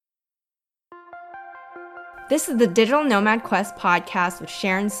This is the Digital Nomad Quest podcast with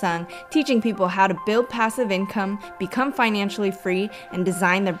Sharon Sung, teaching people how to build passive income, become financially free, and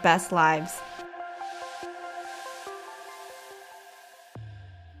design their best lives.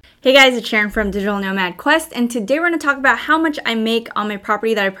 Hey guys, it's Sharon from Digital Nomad Quest, and today we're going to talk about how much I make on my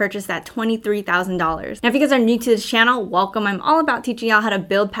property that I purchased at $23,000. Now, if you guys are new to this channel, welcome. I'm all about teaching y'all how to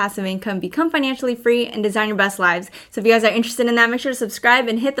build passive income, become financially free, and design your best lives. So if you guys are interested in that, make sure to subscribe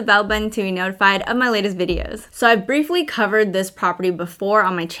and hit the bell button to be notified of my latest videos. So I've briefly covered this property before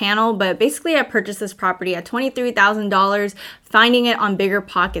on my channel, but basically I purchased this property at $23,000, finding it on Bigger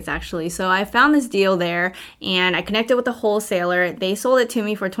Pockets actually. So I found this deal there and I connected with the wholesaler. They sold it to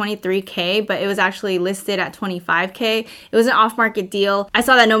me for $23K, but it was actually listed at $25K. It was an off-market deal. I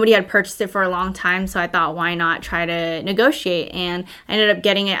saw that nobody had purchased it for a long time, so I thought, why not try to negotiate? And I ended up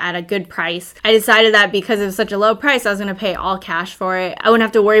getting it at a good price. I decided that because it was such a low price, I was gonna pay all cash for it. I wouldn't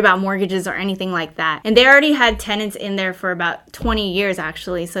have to worry about mortgages or anything like that. And they already had tenants in there for about 20 years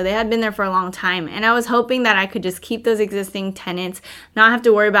actually, so they had been there for a long time. And I was hoping that I could just keep those existing tenants, not have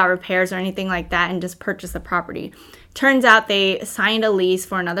to worry about repairs or anything like that, and just purchase the property. Turns out they signed a lease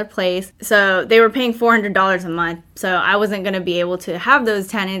for another place, so they were paying $400 a month. So I wasn't going to be able to have those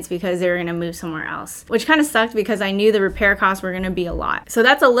tenants because they were going to move somewhere else, which kind of sucked because I knew the repair costs were going to be a lot. So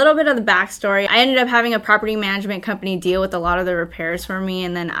that's a little bit of the backstory. I ended up having a property management company deal with a lot of the repairs for me,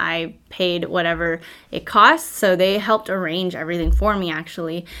 and then I paid whatever it costs. So they helped arrange everything for me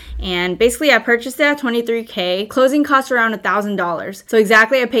actually. And basically I purchased it at $23K. Closing costs were around $1,000. So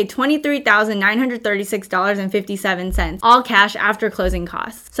exactly I paid $23,936.57, all cash after closing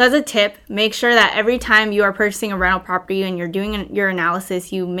costs. So as a tip, make sure that every time you are purchasing a rental property and you're doing your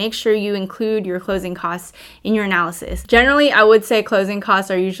analysis, you make sure you include your closing costs in your analysis. Generally, I would say closing costs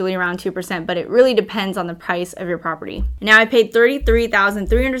are usually around 2%, but it really depends on the price of your property. Now I paid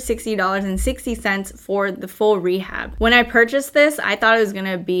 $33,360.60 for the full rehab. When I purchased this, I thought it was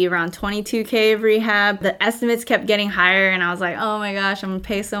gonna be around $22K of rehab. The estimates kept getting higher and I was like, oh my gosh, I'm gonna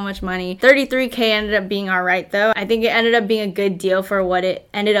pay so much money. $33K ended up being all right though. I think it ended up being a good deal for what it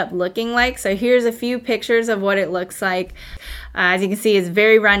ended up looking like. So here's a few pictures of what it looks like. As you can see, it's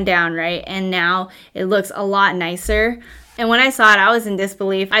very run down, right? And now it looks a lot nicer. And when I saw it, I was in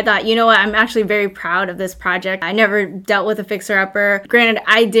disbelief. I thought, you know what, I'm actually very proud of this project. I never dealt with a fixer-upper. Granted,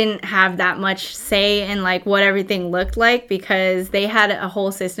 I didn't have that much say in like what everything looked like because they had a whole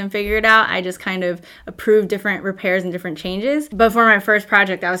system figured out. I just kind of approved different repairs and different changes. But for my first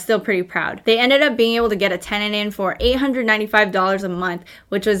project, I was still pretty proud. They ended up being able to get a tenant in for $895 a month,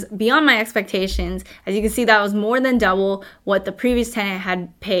 which was beyond my expectations. As you can see, that was more than double what the previous tenant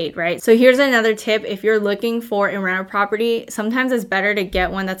had paid, right? So here's another tip. If you're looking for a rental property, sometimes it's better to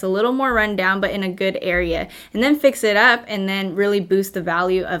get one that's a little more run down but in a good area, and then fix it up and then really boost the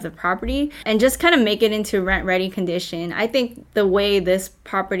value of the property and just kind of make it into rent ready condition. I think the way this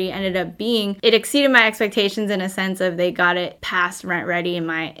property ended up being, it exceeded my expectations in a sense of they got it past rent ready in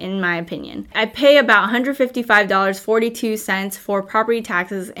my opinion. I pay about $155.42 for property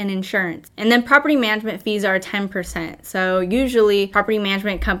taxes and insurance, and then property management fees are 10%. So usually property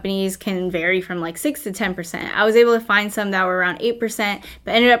management companies can vary from like 6 to 10%. I was able to find some that were around 8%,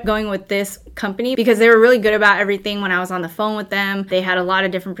 but ended up going with this company because they were really good about everything. When I was on the phone with them, they had a lot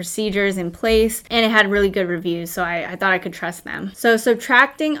of different procedures in place and it had really good reviews, so I thought I could trust them. So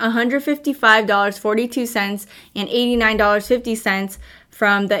subtracting $155.42 and $89.50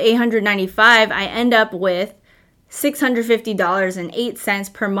 from the $895, I end up with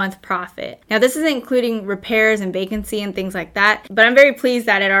 $650.08 per month profit. Now this isn't including repairs and vacancy and things like that, but I'm very pleased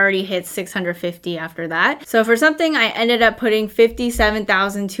that it already hits $650 after that. So for something, I ended up putting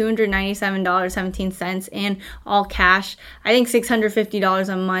 $57,297.17 in all cash. I think $650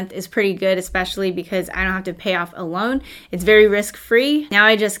 a month is pretty good, especially because I don't have to pay off a loan. It's very risk-free. Now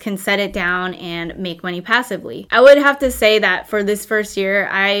I just can set it down and make money passively. I would have to say that for this first year,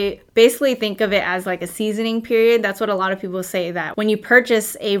 I basically think of it as like a seasoning period. That's what a lot of people say, that when you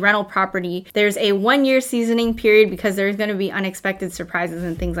purchase a rental property, there's a 1-year seasoning period because there's going to be unexpected surprises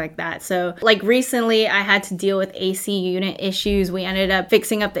and things like that. So like recently I had to deal with AC unit issues. We ended up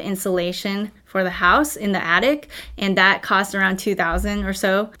fixing up the insulation for the house in the attic, and that cost around $2,000 or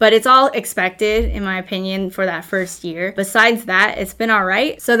so. But it's all expected, in my opinion, for that first year. Besides that, it's been all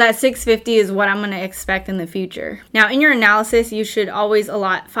right. So that $650 is what I'm gonna expect in the future. Now, in your analysis, you should always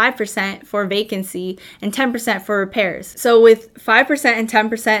allot 5% for vacancy and 10% for repairs. So with 5% and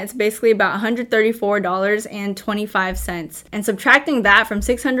 10%, it's basically about $134.25. And subtracting that from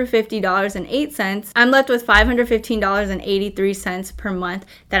 $650.08, I'm left with $515.83 per month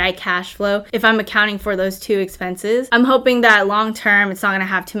that I cash flow. If if I'm accounting for those two expenses. I'm hoping that long term it's not going to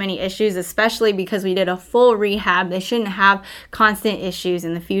have too many issues, especially because we did a full rehab. They shouldn't have constant issues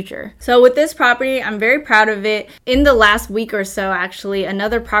in the future. So with this property, I'm very proud of it. In the last week or so, actually,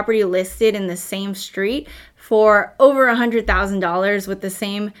 another property listed in the same street for over $100,000 with the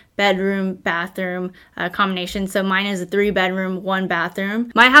same bedroom bathroom combination. So mine is a 3-bedroom,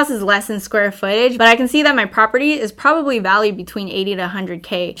 1-bathroom. My house is less in square footage, but I can see that my property is probably valued between 80 to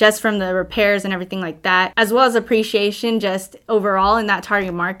 100K just from the repairs and everything like that, as well as appreciation just overall in that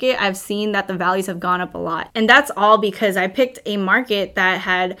target market. I've seen that the values have gone up a lot. And that's all because I picked a market that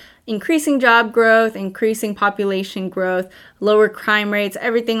had increasing job growth, increasing population growth, lower crime rates,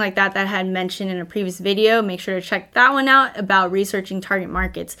 everything like that I had mentioned in a previous video. Make sure to check that one out about researching target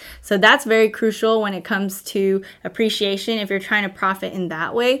markets. So that's very crucial when it comes to appreciation if you're trying to profit in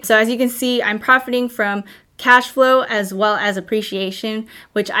that way. So as you can see, I'm profiting from cash flow as well as appreciation,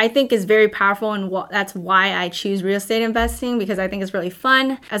 which I think is very powerful, and that's why I choose real estate investing, because I think it's really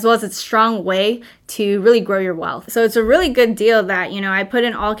fun, as well as it's a strong way to really grow your wealth. So it's a really good deal that, I put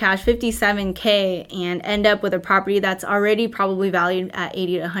in all cash $57K and end up with a property that's already probably valued at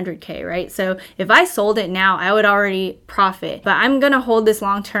 80 to 100K, right? So if I sold it now, I would already profit, but I'm gonna hold this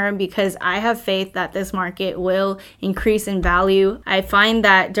long term because I have faith that this market will increase in value. I find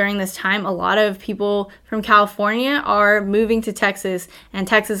that during this time, a lot of people from California are moving to Texas, and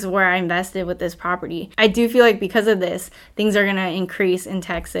Texas is where I invested with this property. I do feel like because of this, things are gonna increase in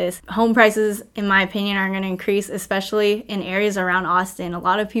Texas. Home prices, in my opinion, are going to increase, especially in areas around Austin. A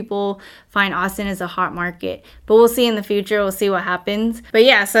lot of people find Austin as a hot market, but we'll see in the future. We'll see what happens. But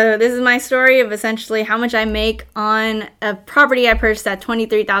yeah, so this is my story of essentially how much I make on a property I purchased at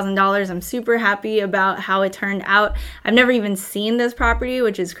 $23,000. I'm super happy about how it turned out. I've never even seen this property,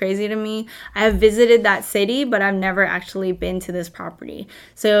 which is crazy to me. I have visited that city, but I've never actually been to this property.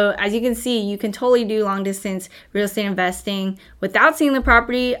 So as you can see, you can totally do long distance real estate investing without seeing the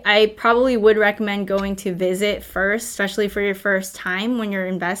property. I probably would recommend going to visit first, especially for your first time when you're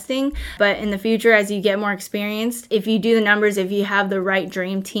investing. But in the future, as you get more experienced, if you do the numbers, if you have the right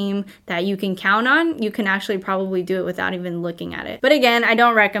dream team that you can count on, you can actually probably do it without even looking at it. But again, I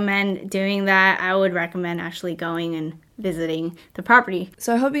don't recommend doing that. I would recommend actually going and visiting the property.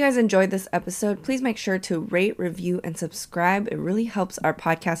 So I hope you guys enjoyed this episode. Please make sure to rate, review, and subscribe. It really helps our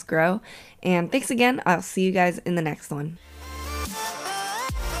podcast grow. And thanks again. I'll see you guys in the next one.